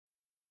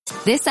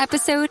This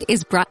episode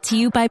is brought to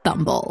you by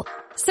Bumble.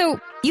 So,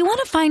 you want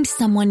to find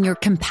someone you're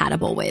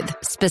compatible with,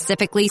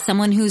 specifically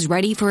someone who's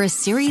ready for a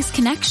serious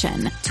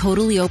connection,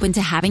 totally open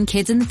to having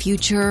kids in the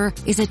future,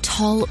 is a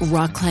tall,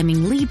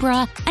 rock-climbing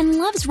Libra, and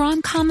loves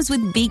rom-coms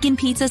with vegan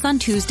pizzas on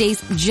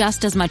Tuesdays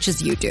just as much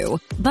as you do.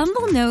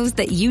 Bumble knows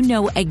that you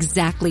know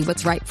exactly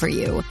what's right for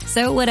you.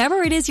 So whatever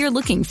it is you're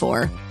looking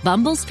for,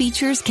 Bumble's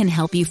features can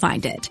help you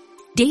find it.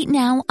 Date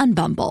now on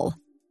Bumble.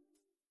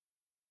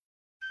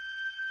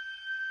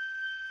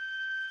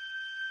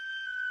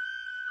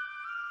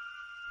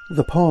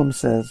 The poem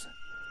says,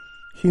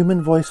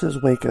 "Human voices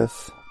wake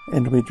us,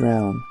 and we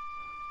drown."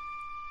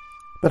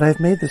 But I've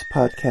made this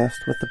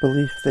podcast with the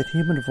belief that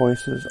human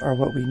voices are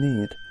what we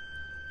need.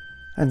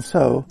 And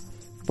so,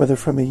 whether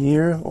from a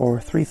year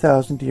or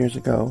 3,000 years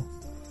ago,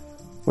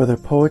 whether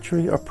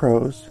poetry or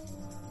prose,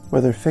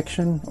 whether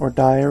fiction or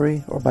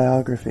diary or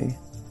biography,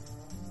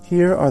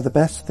 here are the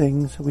best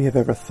things we have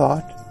ever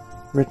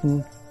thought,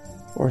 written,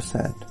 or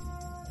said.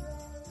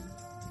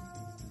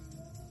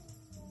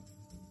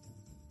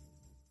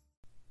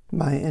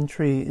 My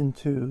entry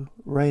into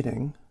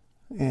writing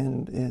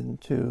and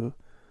into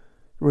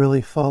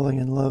really falling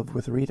in love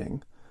with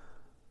reading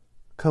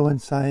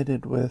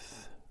coincided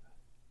with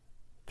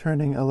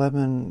turning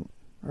 11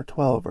 or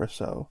 12 or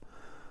so,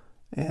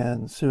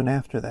 and soon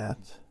after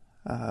that,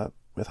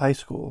 with high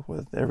school,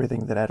 with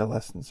everything that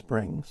adolescence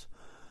brings.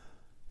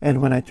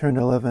 And when I turned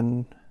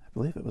 11, I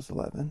believe it was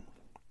 11,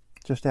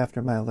 just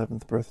after my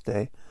 11th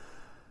birthday,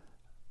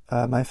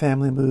 my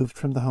family moved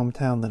from the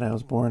hometown that I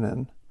was born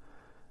in,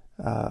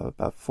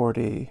 about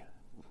 40,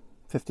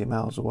 50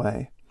 miles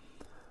away.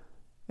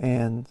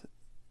 And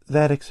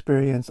that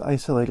experience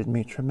isolated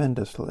me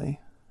tremendously.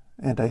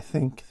 And I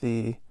think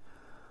the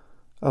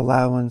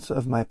allowance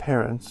of my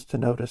parents to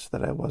notice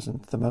that I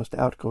wasn't the most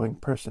outgoing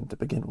person to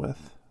begin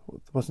with,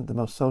 wasn't the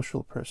most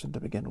social person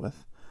to begin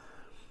with,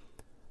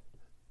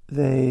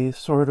 they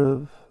sort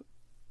of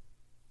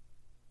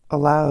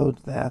allowed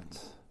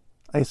that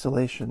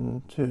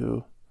isolation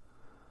to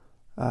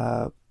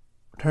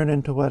turn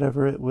into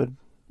whatever it would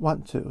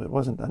want to. It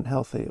wasn't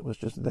unhealthy, it was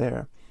just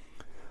there.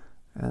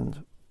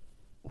 And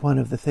one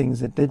of the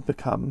things it did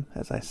become,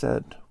 as I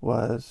said,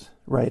 was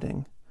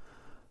writing,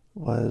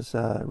 was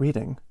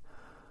reading.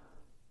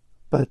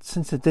 But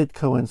since it did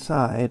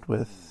coincide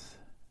with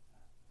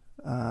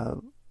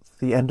the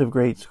end of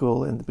grade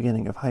school and the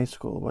beginning of high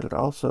school, what it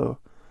also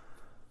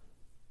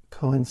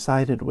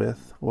coincided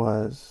with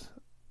was,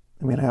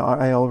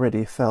 I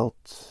already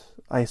felt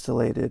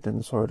isolated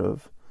and sort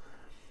of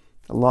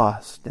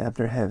lost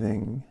after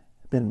having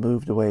been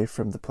moved away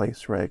from the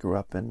place where I grew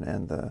up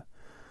and the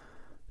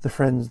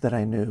friends that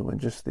I knew and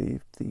just the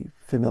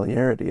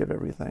familiarity of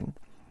everything.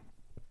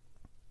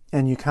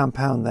 And you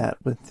compound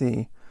that with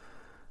the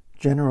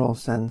general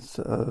sense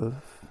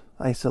of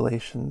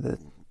isolation that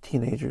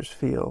teenagers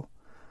feel,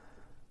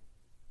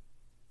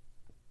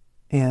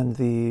 and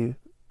the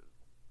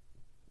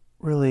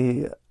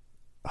really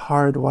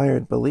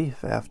hardwired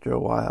belief after a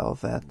while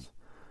that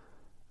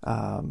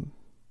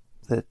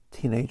that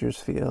teenagers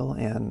feel,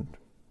 and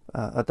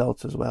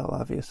adults as well,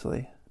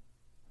 obviously,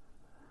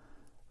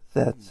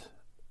 that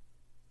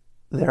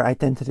their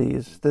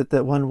identities,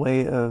 that one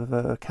way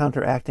of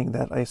counteracting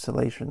that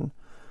isolation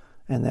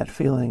and that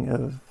feeling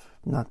of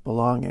not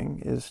belonging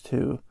is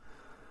to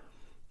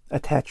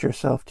attach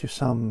yourself to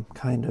some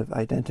kind of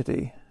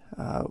identity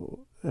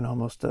in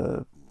almost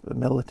a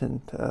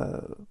militant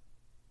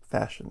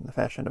fashion, the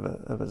fashion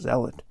of a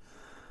zealot,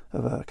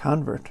 of a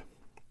convert.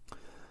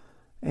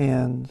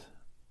 And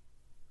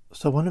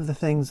so one of the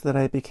things that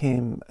I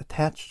became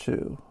attached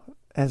to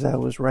as I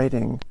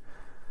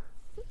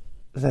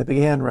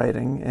began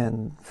writing,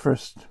 and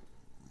first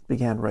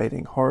began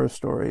writing horror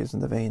stories in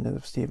the vein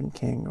of Stephen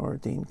King or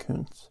Dean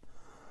Koontz.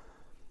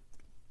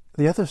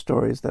 The other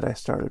stories that I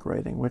started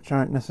writing, which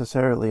aren't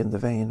necessarily in the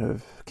vein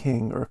of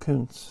King or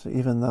Koontz,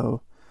 even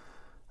though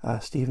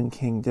Stephen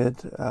King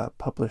did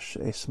publish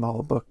a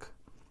small book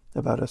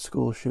about a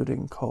school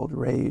shooting called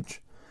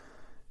Rage,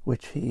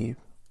 which he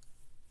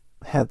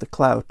had the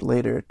clout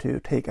later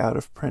to take out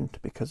of print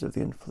because of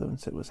the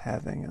influence it was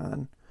having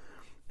on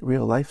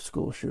real-life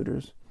school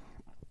shooters.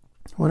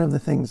 One of the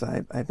things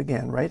I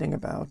began writing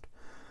about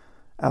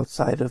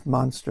outside of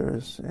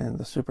monsters and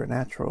the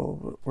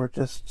supernatural were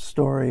just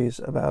stories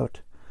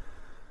about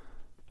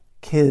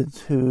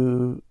kids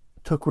who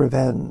took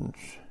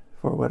revenge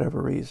for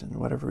whatever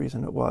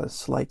reason it was,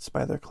 slights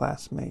by their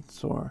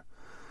classmates or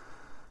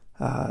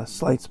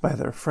slights by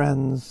their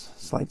friends,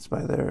 slights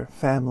by their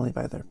family,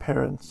 by their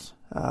parents.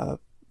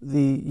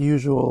 The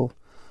usual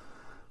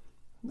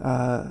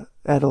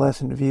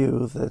adolescent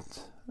view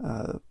that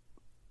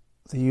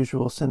the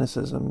usual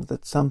cynicism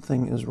that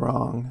something is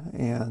wrong,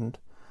 and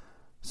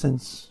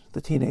since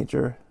the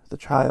teenager, the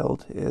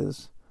child,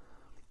 is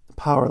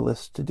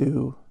powerless to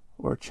do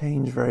or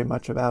change very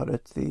much about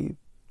it,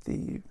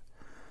 the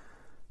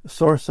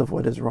source of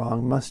what is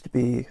wrong must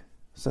be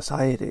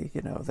society,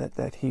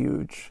 that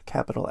huge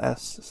capital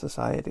S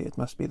society. It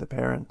must be the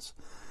parents.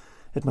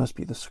 It must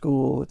be the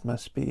school. It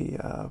must be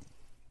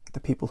the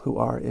people who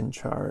are in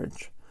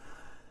charge.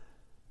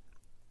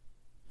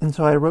 And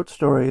so I wrote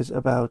stories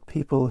about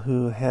people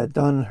who had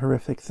done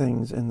horrific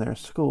things in their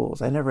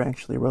schools. I never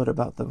actually wrote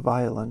about the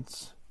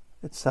violence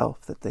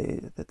itself that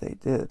they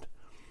did.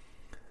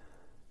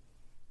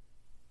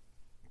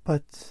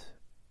 But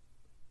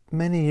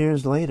many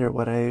years later,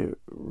 what I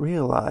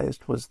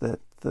realized was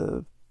that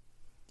the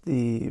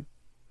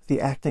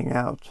acting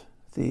out,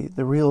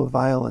 the real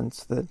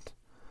violence that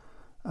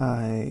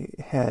I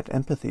had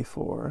empathy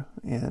for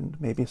and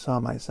maybe saw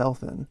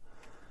myself in,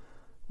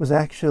 was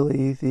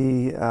actually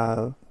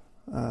the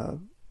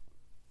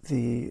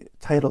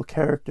title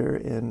character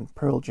in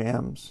Pearl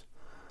Jam's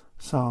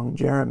song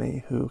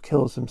Jeremy, who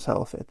kills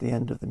himself at the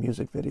end of the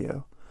music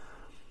video,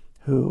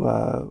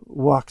 who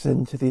walks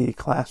into the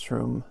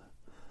classroom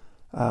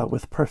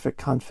with perfect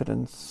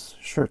confidence,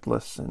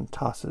 shirtless, and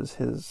tosses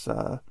his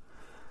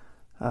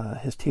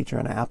teacher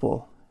an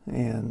apple.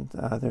 And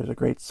there's a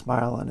great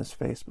smile on his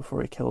face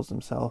before he kills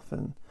himself,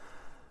 and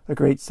a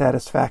great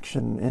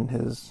satisfaction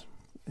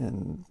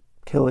in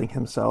killing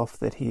himself,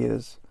 that he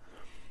is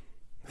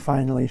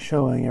finally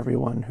showing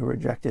everyone who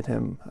rejected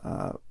him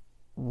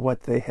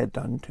what they had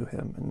done to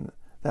him. And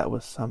that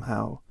was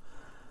somehow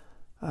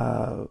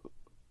a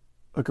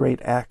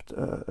great act,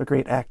 a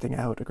great acting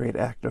out, a great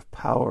act of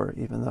power,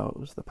 even though it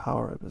was the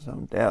power of his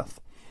own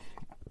death.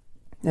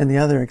 And the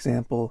other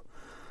example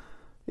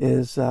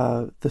is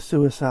the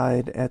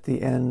suicide at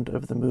the end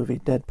of the movie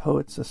Dead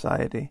Poets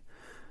Society,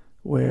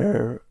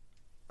 where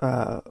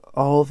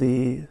all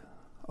the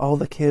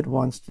kid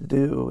wants to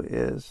do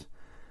is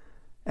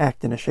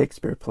act in a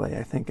Shakespeare play,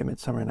 I think A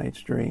Midsummer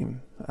Night's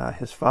Dream.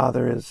 His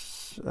father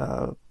is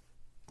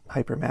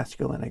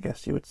hyper-masculine, I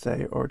guess you would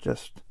say, or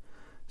just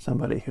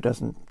somebody who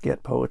doesn't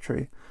get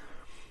poetry.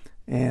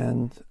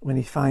 And when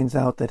he finds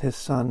out that his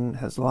son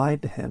has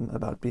lied to him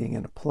about being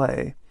in a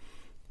play,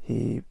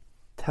 he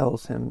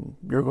tells him,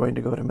 "You're going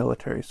to go to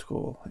military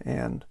school."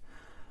 And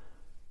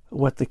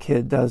what the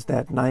kid does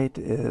that night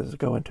is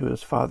go into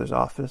his father's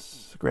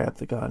office, grab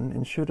the gun,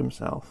 and shoot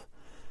himself.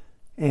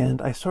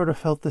 And I sort of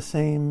felt the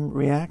same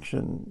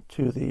reaction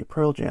to the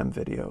Pearl Jam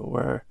video,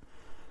 where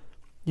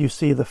you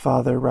see the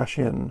father rush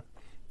in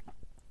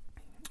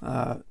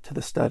to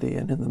the study,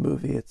 and in the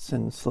movie it's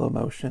in slow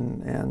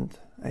motion, and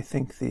I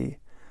think the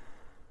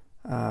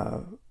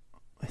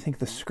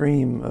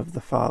scream of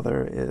the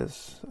father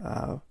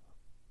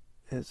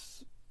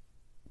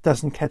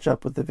doesn't catch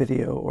up with the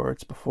video, or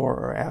it's before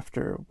or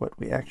after what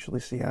we actually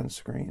see on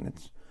screen.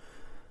 It's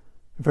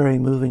very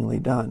movingly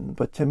done,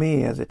 but to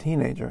me, as a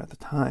teenager at the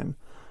time,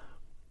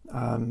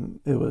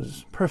 it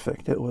was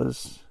perfect. It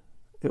was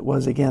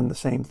again the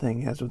same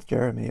thing as with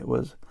Jeremy. It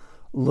was,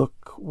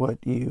 look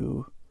what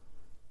you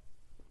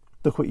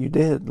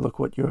did, look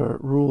what your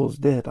rules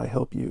did. I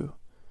hope you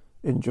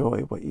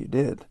enjoy what you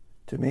did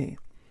to me.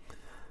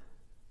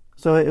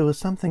 So it was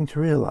something to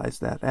realize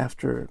that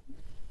after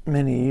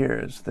many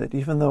years, that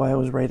even though I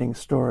was writing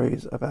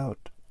stories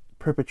about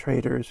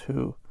perpetrators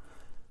who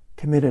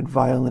committed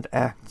violent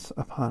acts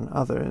upon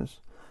others,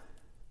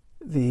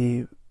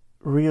 the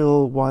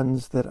real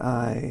ones that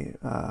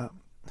I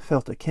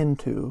felt akin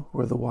to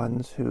were the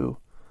ones who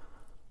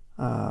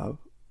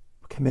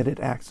committed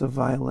acts of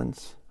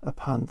violence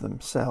upon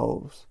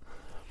themselves.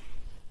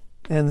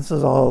 And this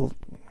is all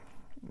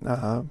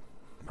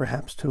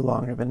perhaps too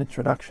long of an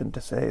introduction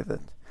to say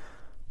that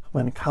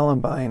when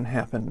Columbine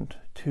happened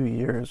 2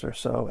 years or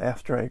so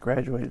after I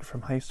graduated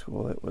from high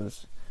school, it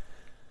was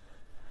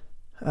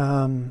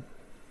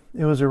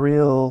a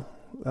real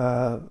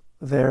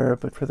there,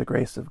 but for the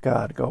grace of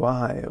God go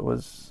I. It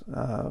was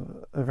a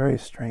very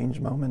strange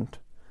moment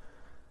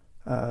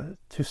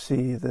to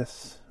see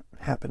this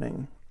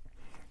happening,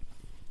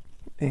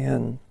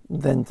 and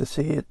then to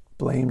see it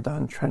blamed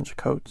on trench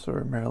coats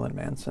or Marilyn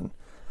Manson,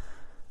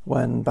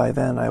 when by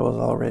then I was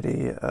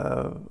already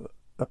a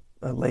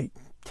late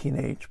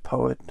teenage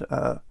poet,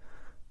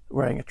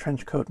 wearing a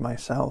trench coat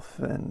myself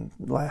and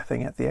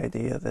laughing at the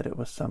idea that it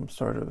was some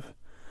sort of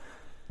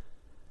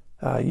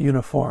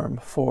uniform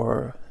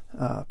for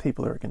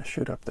people who are going to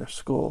shoot up their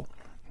school.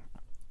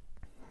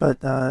 But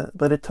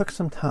it took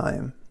some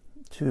time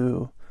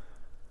to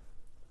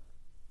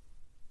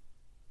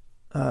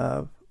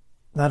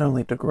not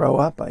only to grow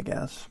up, I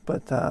guess,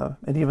 but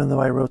and even though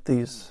I wrote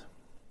these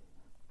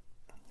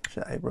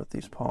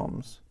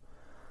poems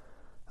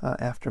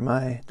after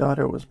my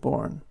daughter was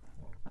born,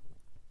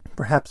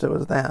 perhaps it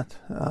was that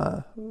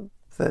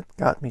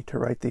got me to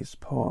write these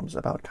poems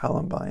about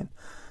Columbine.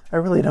 I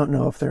really don't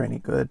know if they're any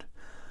good.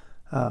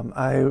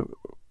 I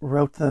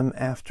wrote them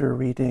after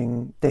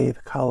reading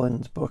Dave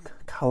Collins' book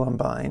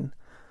Columbine,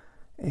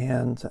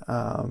 and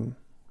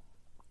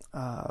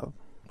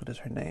what is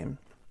her name?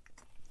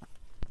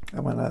 I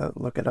want to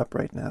look it up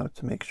right now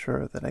to make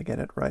sure that I get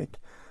it right.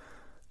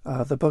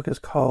 The book is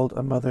called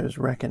A Mother's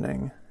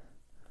Reckoning,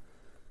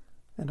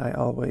 and I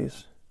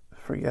always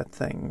forget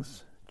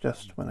things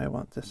just when I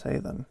want to say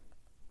them.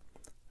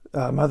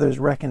 Mother's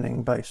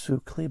Reckoning by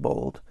Sue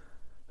Klebold,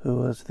 who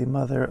was the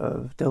mother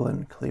of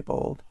Dylan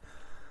Klebold.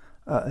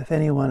 if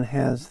anyone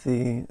has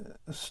the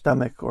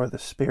stomach or the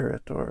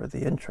spirit or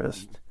the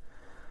interest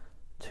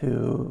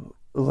to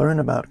learn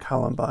about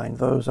Columbine,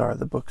 those are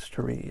the books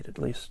to read, at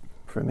least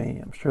for me.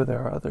 I'm sure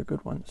there are other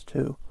good ones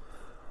too.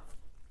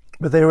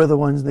 But they were the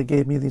ones that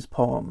gave me these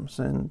poems,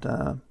 and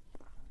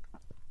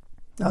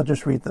I'll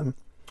just read them.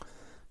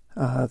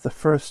 The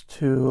first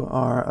two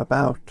are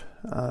about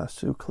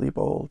Sue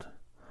Klebold,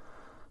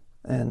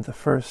 and the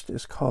first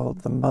is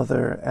called The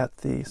Mother at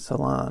the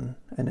Salon,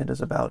 and it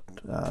is about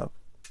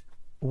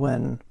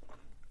when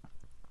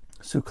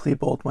Sue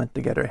Klebold went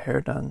to get her hair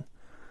done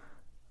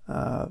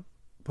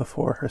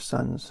before her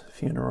son's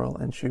funeral,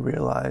 and she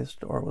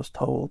realized, or was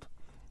told,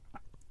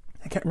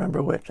 I can't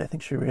remember which, I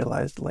think she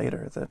realized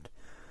later, that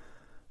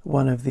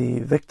one of the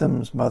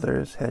victims'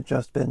 mothers had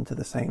just been to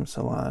the same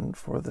salon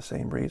for the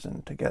same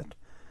reason, to get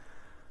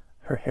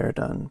her hair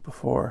done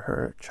before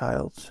her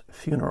child's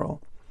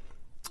funeral.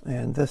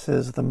 And this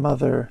is The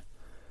Mother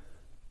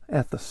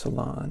at the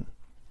Salon.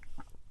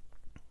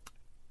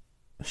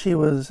 She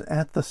was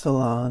at the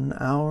salon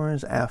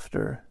hours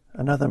after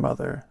another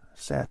mother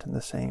sat in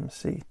the same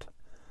seat.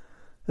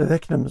 The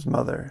victim's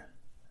mother,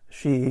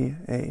 she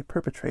a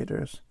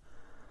perpetrator's.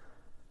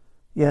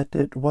 Yet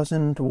it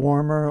wasn't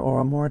warmer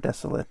or more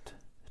desolate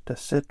to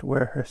sit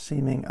where her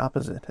seeming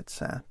opposite had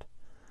sat,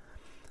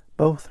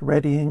 both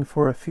readying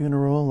for a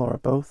funeral or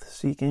both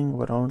seeking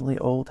what only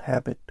old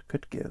habit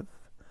could give.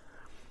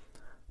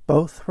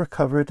 Both were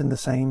covered in the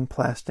same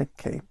plastic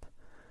cape,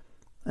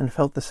 and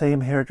felt the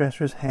same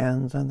hairdresser's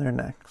hands on their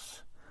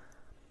necks,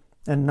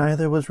 and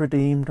neither was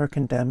redeemed or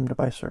condemned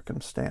by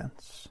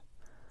circumstance.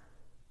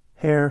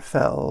 Hair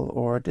fell,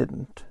 or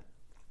didn't,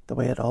 the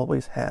way it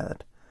always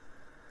had,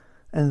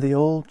 and the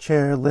old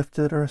chair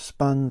lifted or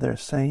spun their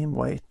same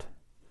weight,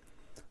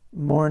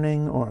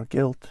 mourning or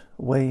guilt,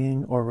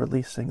 weighing or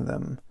releasing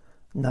them,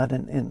 not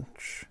an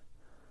inch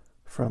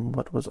from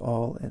what was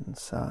all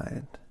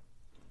inside.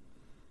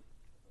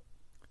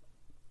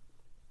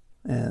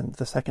 And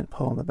the second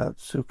poem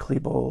about Sue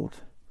Klebold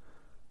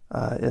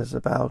is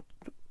about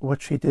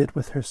what she did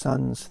with her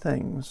son's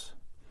things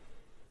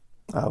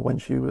when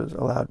she was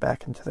allowed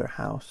back into their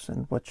house,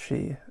 and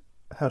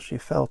how she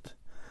felt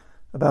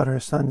about her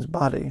son's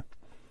body.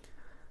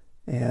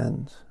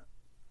 And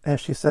as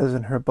she says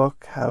in her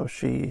book, how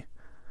she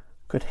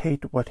could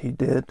hate what he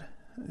did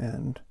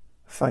and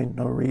find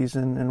no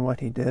reason in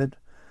what he did,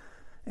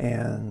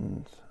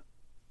 and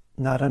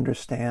not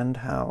understand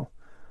how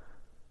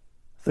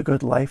the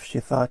good life she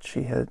thought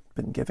she had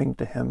been giving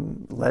to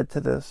him led to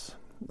this,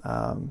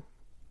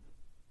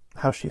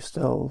 how she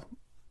still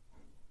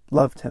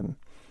loved him.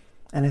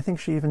 And I think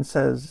she even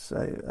says,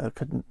 I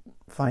couldn't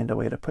find a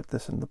way to put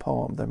this in the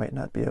poem. There might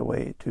not be a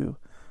way to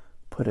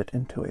put it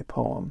into a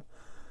poem.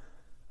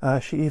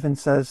 She even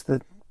says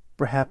that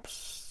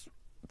perhaps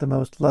the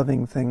most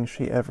loving thing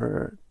she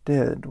ever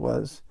did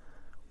was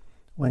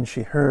when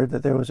she heard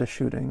that there was a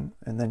shooting,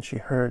 and then she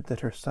heard that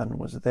her son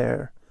was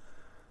there,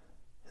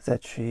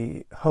 that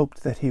she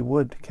hoped that he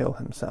would kill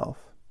himself,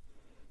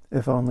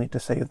 if only to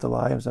save the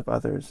lives of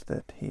others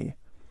that he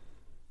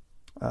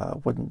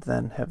wouldn't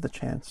then have the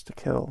chance to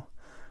kill.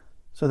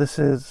 So this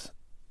is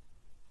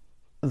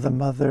The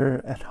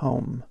Mother at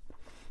Home.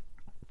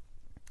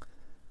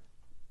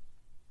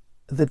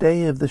 The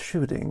day of the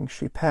shooting,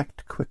 she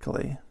packed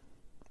quickly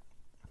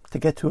to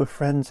get to a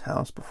friend's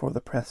house before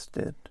the press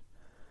did.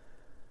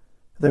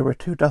 There were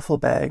 2 duffel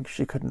bags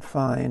she couldn't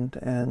find,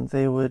 and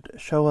they would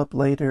show up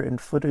later in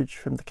footage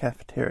from the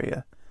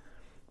cafeteria,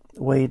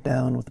 weighed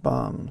down with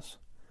bombs.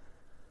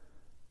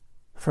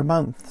 For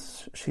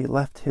months she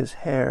left his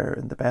hair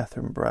in the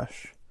bathroom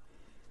brush,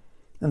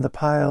 and the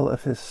pile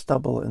of his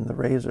stubble in the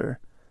razor,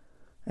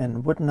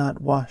 and would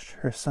not wash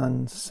her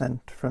son's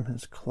scent from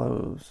his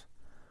clothes.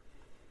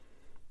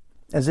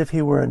 As if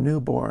he were a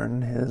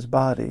newborn, his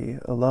body,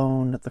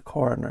 alone at the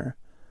coroner,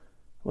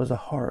 was a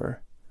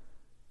horror,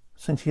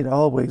 since he had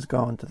always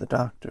gone to the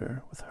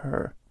doctor with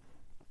her.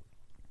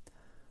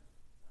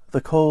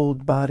 The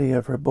cold body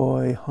of her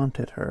boy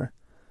haunted her,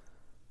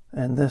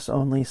 and this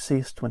only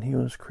ceased when he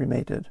was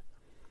cremated,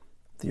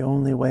 the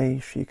only way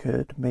she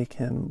could make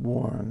him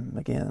warm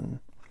again.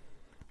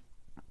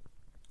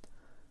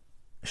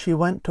 She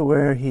went to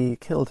where he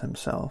killed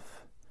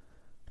himself,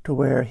 to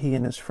where he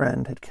and his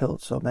friend had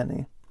killed so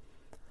many.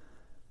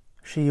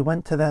 She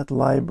went to that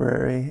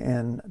library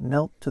and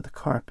knelt to the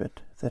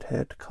carpet that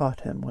had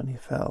caught him when he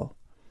fell,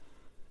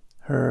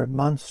 her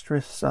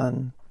monstrous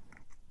son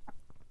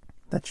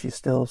that she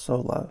still so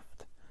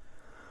loved,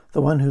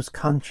 the one whose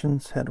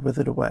conscience had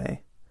withered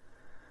away,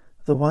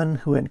 the one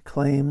who had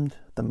claimed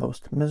the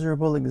most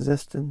miserable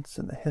existence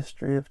in the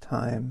history of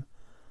time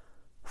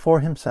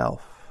for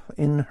himself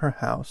in her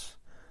house,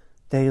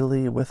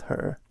 daily with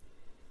her,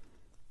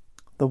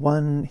 the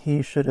one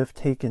he should have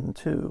taken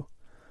too,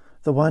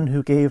 the one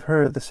who gave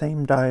her the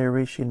same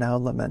diary she now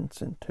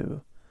laments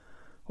into,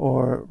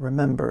 or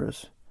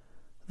remembers,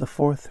 the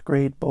 4th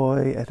grade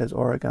boy at his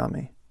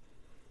origami,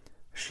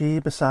 she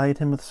beside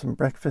him with some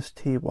breakfast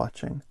tea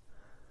watching,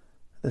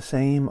 the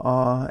same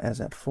awe as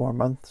at 4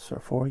 months or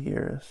 4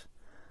 years,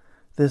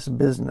 this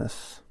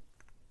business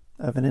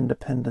of an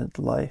independent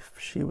life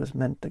she was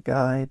meant to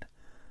guide,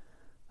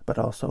 but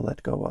also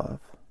let go of.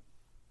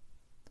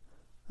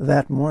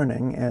 That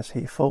morning, as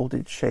he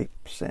folded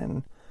shapes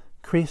and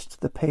creased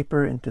the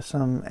paper into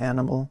some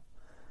animal,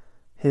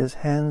 his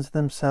hands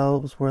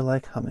themselves were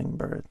like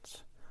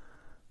hummingbirds,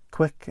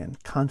 quick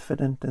and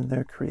confident in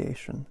their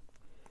creation.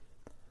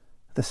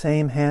 The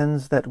same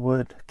hands that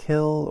would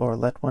kill or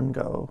let one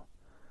go,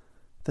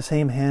 the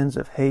same hands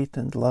of hate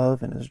and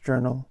love in his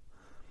journal,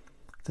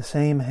 the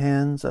same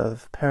hands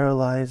of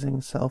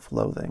paralyzing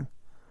self-loathing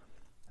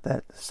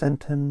that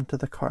sent him to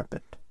the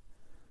carpet,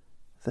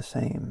 the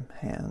same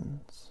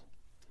hands.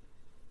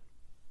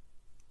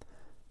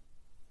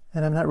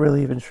 And I'm not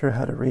really even sure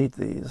how to read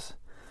these,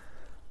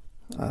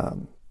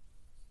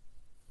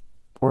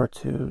 or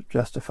to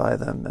justify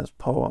them as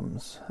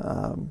poems,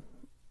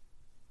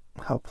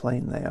 how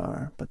plain they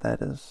are, but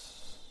that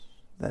is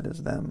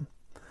them.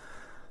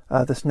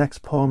 This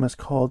next poem is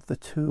called The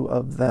Two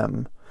of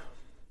Them,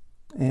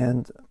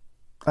 and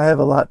I have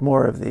a lot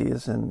more of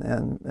these,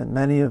 and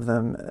many of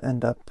them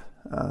end up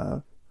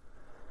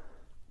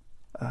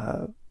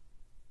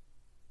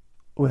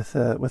with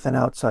an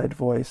outside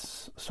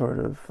voice sort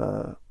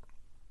of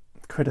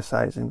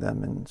criticizing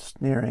them and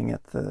sneering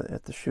at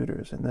the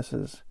shooters, and this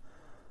is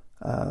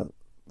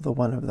the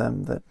one of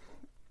them that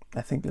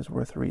I think is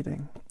worth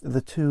reading.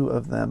 The Two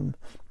of Them.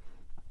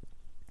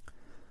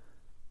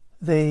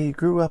 They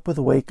grew up with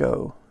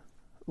Waco,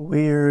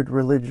 weird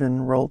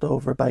religion rolled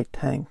over by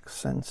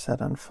tanks and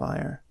set on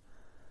fire.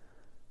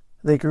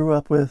 They grew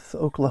up with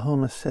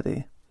Oklahoma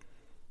City,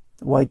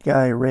 white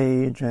guy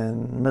rage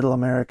and middle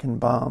American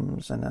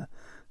bombs and a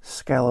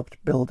scalloped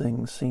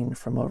building seen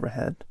from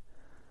overhead.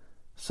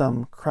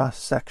 Some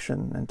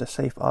cross-section into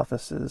safe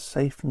offices,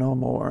 safe no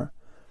more,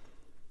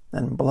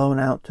 and blown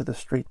out to the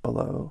street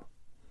below.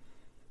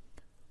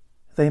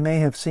 They may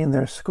have seen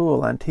their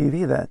school on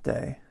TV that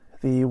day,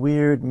 the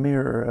weird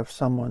mirror of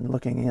someone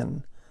looking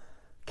in,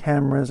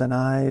 cameras and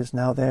eyes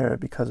now there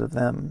because of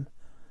them.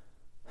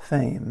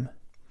 Fame.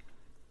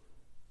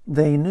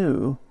 They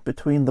knew,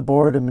 between the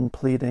boredom and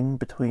pleading,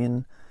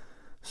 between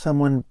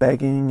someone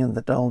begging and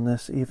the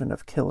dullness even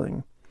of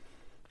killing,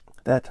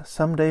 that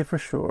someday for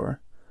sure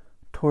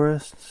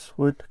tourists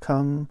would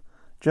come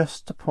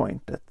just to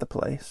point at the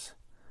place,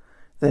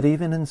 that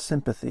even in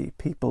sympathy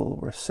people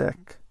were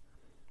sick,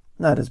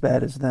 not as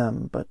bad as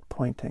them, but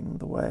pointing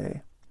the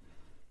way.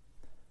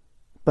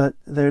 But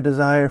their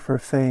desire for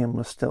fame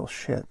was still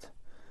shit,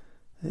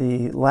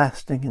 the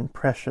lasting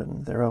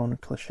impression their own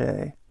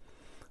cliché,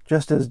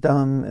 just as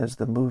dumb as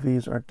the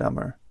movies are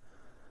dumber.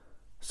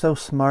 So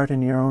smart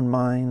in your own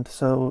mind,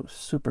 so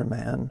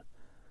Superman,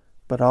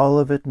 but all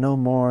of it no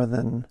more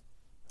than,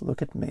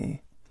 look at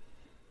me.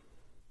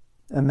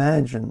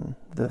 Imagine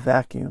the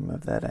vacuum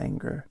of that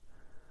anger,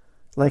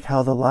 like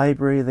how the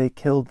library they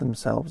killed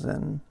themselves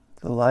in,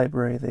 the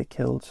library they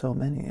killed so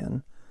many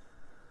in,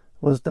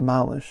 was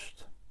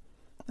demolished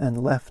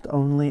and left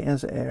only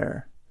as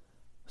air,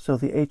 so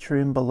the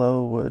atrium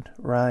below would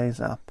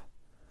rise up,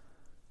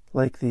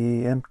 like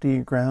the empty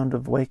ground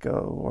of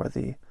Waco or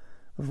the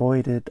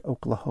voided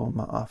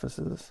Oklahoma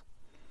offices.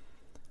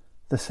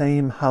 The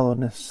same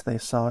hollowness they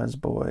saw as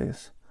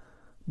boys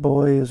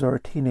or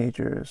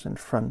teenagers in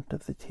front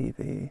of the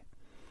TV.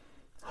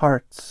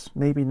 Hearts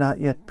maybe not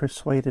yet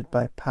persuaded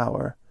by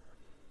power,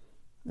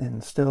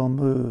 and still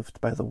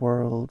moved by the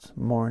world's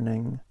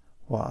mourning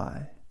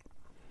why.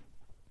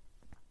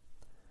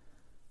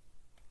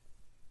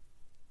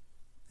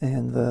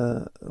 And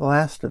the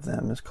last of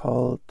them is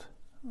called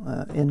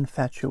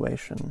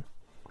Infatuation.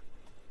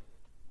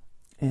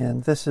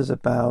 And this is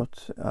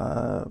about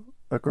a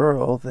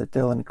girl that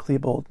Dylan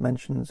Klebold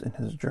mentions in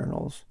his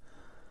journals,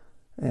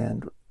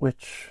 and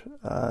which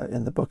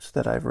in the books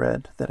that I've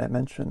read that I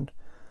mentioned,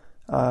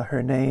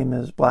 her name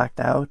is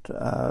blacked out,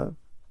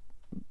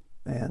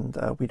 and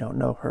we don't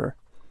know her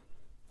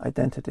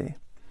identity.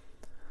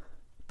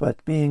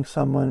 But being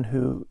someone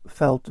who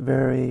felt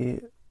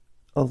very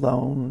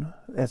alone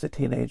as a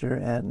teenager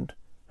and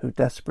who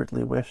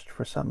desperately wished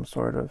for some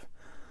sort of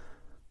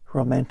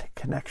romantic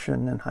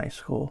connection in high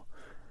school,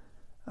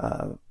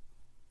 I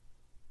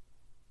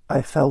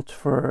felt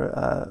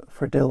for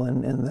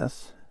Dylan in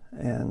this,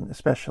 and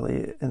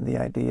especially in the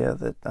idea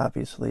that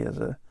obviously as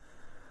a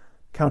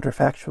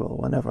counterfactual,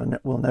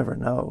 we'll never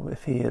know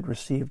if he had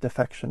received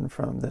affection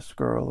from this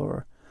girl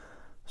or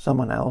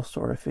someone else,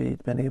 or if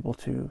he'd been able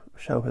to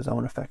show his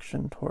own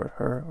affection toward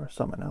her or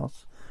someone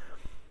else.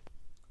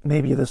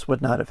 Maybe this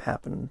would not have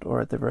happened, or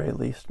at the very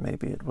least,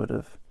 maybe it would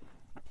have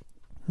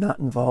not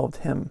involved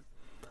him.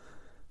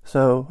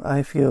 So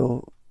I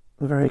feel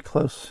very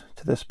close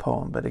to this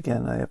poem, but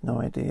again, I have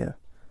no idea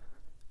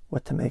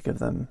what to make of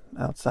them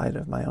outside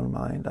of my own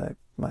mind.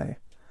 My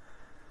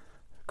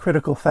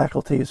critical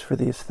faculties for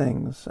these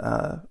things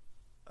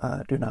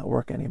do not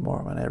work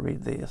anymore when I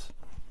read these.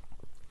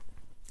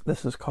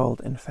 This is called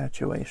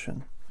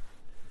Infatuation.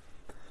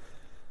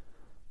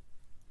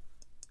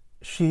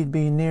 She'd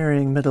be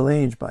nearing middle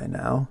age by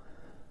now,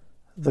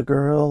 the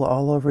girl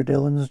all over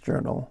Dylan's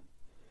journal,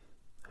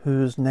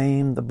 whose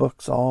name the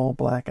books all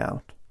black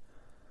out.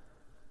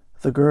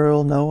 The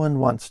girl no one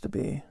wants to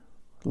be,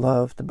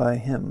 loved by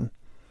him.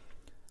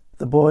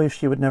 The boy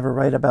she would never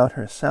write about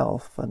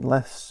herself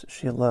unless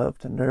she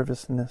loved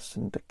nervousness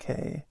and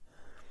decay,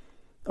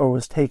 or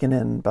was taken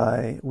in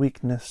by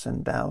weakness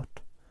and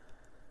doubt,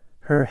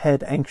 her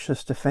head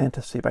anxious to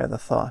fantasy by the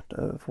thought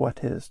of what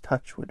his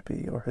touch would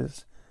be or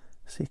his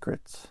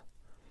secrets.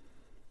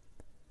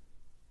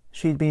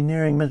 She'd be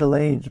nearing middle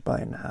age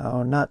by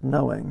now, not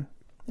knowing,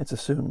 it's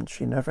assumed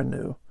she never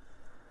knew,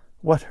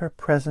 what her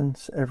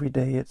presence every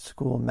day at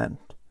school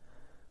meant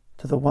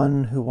to the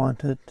one who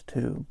wanted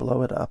to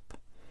blow it up,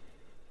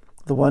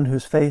 the one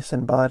whose face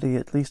and body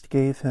at least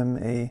gave him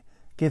a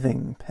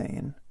giving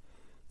pain,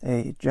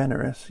 a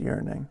generous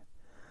yearning,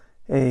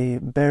 a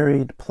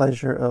buried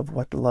pleasure of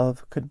what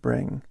love could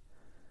bring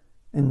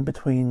in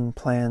between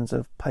plans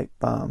of pipe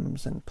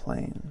bombs and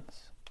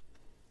planes.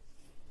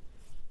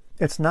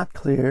 It's not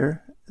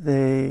clear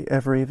they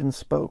ever even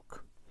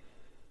spoke,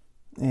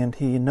 and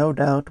he no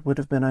doubt would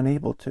have been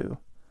unable to.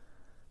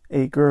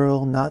 A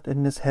girl not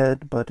in his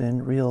head but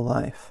in real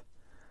life,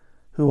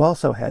 who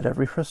also had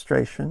every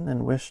frustration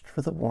and wished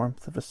for the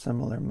warmth of a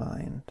similar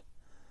mind.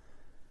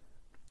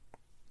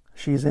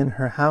 She's in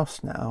her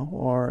house now,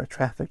 or a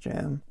traffic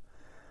jam,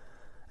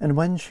 and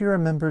when she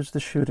remembers the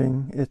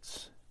shooting,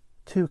 it's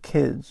 2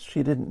 kids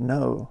she didn't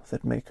know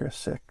that make her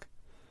sick.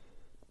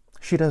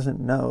 She doesn't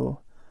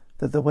know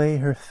that the way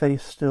her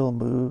face still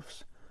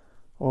moves,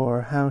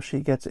 or how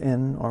she gets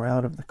in or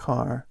out of the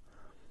car,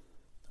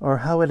 or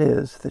how it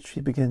is that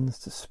she begins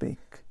to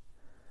speak.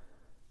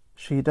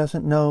 She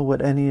doesn't know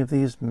what any of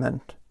these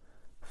meant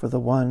for the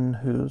one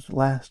whose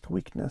last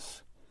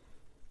weakness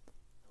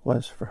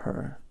was for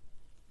her.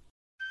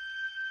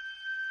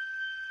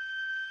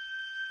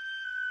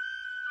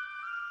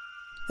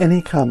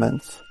 Any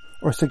comments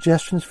or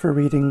suggestions for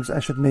readings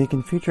I should make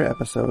in future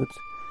episodes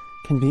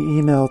can be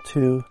emailed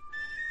to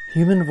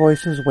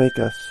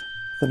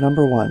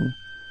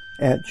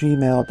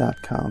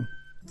humanvoiceswakeus1@gmail.com.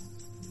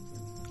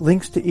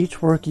 Links to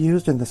each work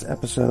used in this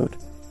episode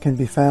can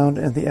be found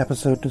in the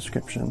episode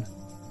description.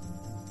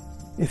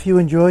 If you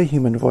enjoy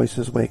Human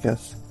Voices Wake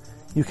Us,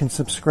 you can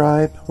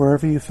subscribe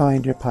wherever you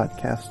find your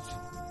podcasts.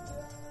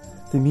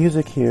 The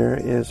music here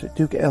is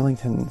Duke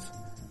Ellington's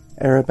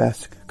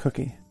Arabesque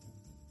Cookie.